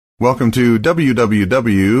Welcome to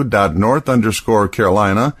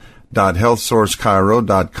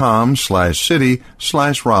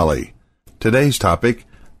www.north_carolina.healthsourcecairo.com/city/Raleigh. Today's topic,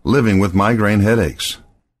 living with migraine headaches.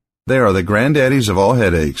 They are the granddaddies of all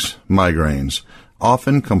headaches, migraines.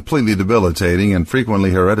 Often completely debilitating and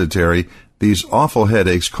frequently hereditary, these awful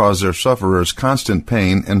headaches cause their sufferers constant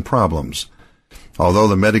pain and problems. Although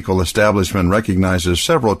the medical establishment recognizes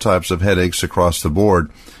several types of headaches across the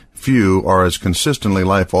board, few are as consistently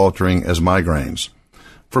life-altering as migraines.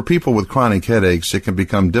 For people with chronic headaches, it can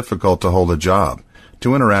become difficult to hold a job,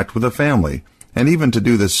 to interact with a family, and even to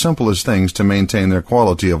do the simplest things to maintain their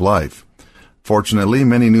quality of life. Fortunately,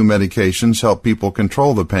 many new medications help people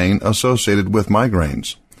control the pain associated with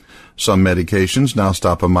migraines. Some medications now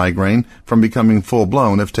stop a migraine from becoming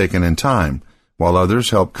full-blown if taken in time, while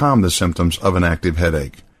others help calm the symptoms of an active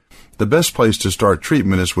headache. The best place to start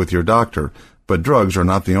treatment is with your doctor, but drugs are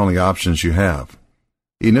not the only options you have.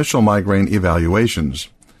 Initial migraine evaluations.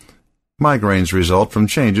 Migraines result from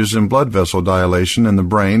changes in blood vessel dilation in the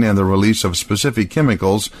brain and the release of specific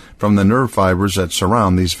chemicals from the nerve fibers that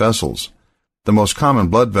surround these vessels. The most common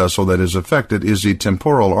blood vessel that is affected is the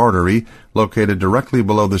temporal artery, located directly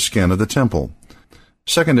below the skin of the temple.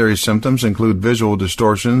 Secondary symptoms include visual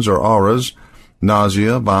distortions or auras,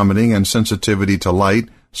 nausea, vomiting, and sensitivity to light,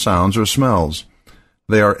 sounds, or smells.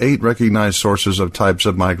 There are 8 recognized sources of types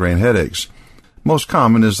of migraine headaches. Most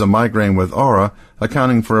common is the migraine with aura,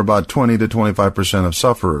 accounting for about 20 to 25% of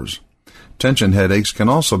sufferers. Tension headaches can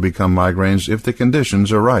also become migraines if the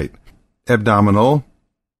conditions are right. Abdominal,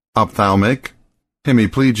 ophthalmic,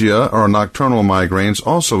 hemiplegia, or nocturnal migraines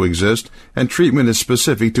also exist, and treatment is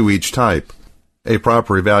specific to each type. A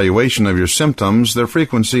proper evaluation of your symptoms, their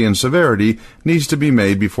frequency and severity, needs to be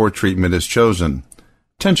made before treatment is chosen.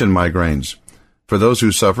 Tension migraines. For those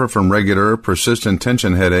who suffer from regular, persistent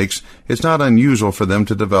tension headaches, it's not unusual for them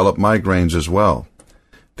to develop migraines as well.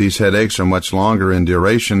 These headaches are much longer in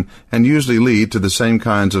duration and usually lead to the same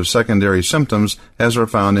kinds of secondary symptoms as are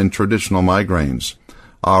found in traditional migraines.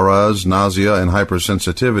 Auras, nausea, and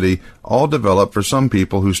hypersensitivity all develop for some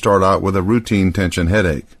people who start out with a routine tension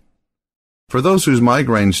headache. For those whose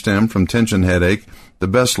migraines stem from tension headache, the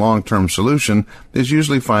best long-term solution is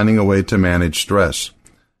usually finding a way to manage stress.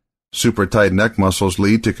 Super tight neck muscles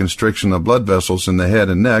lead to constriction of blood vessels in the head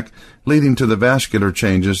and neck, leading to the vascular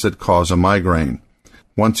changes that cause a migraine.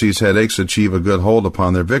 Once these headaches achieve a good hold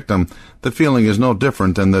upon their victim, the feeling is no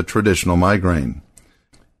different than the traditional migraine.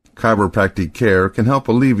 Chiropractic care can help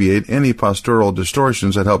alleviate any postural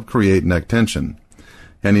distortions that help create neck tension.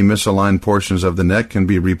 Any misaligned portions of the neck can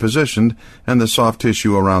be repositioned and the soft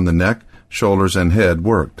tissue around the neck, shoulders, and head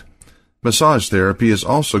worked. Massage therapy is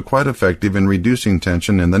also quite effective in reducing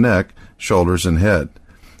tension in the neck, shoulders, and head.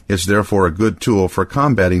 It's therefore a good tool for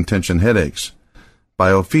combating tension headaches.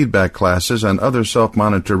 Biofeedback classes and other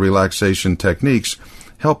self-monitor relaxation techniques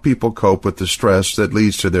help people cope with the stress that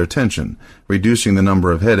leads to their tension, reducing the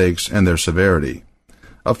number of headaches and their severity.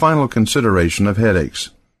 A final consideration of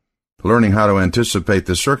headaches. Learning how to anticipate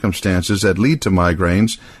the circumstances that lead to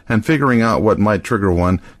migraines and figuring out what might trigger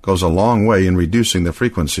one goes a long way in reducing the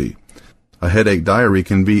frequency. A headache diary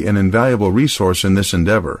can be an invaluable resource in this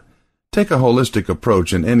endeavor. Take a holistic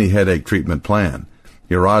approach in any headache treatment plan.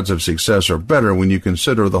 Your odds of success are better when you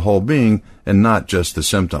consider the whole being and not just the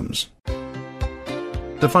symptoms.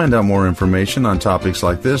 To find out more information on topics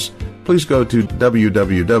like this, please go to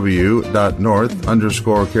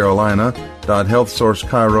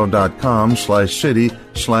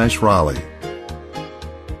www.north_carolina.healthsourcecairo.com/city/Raleigh.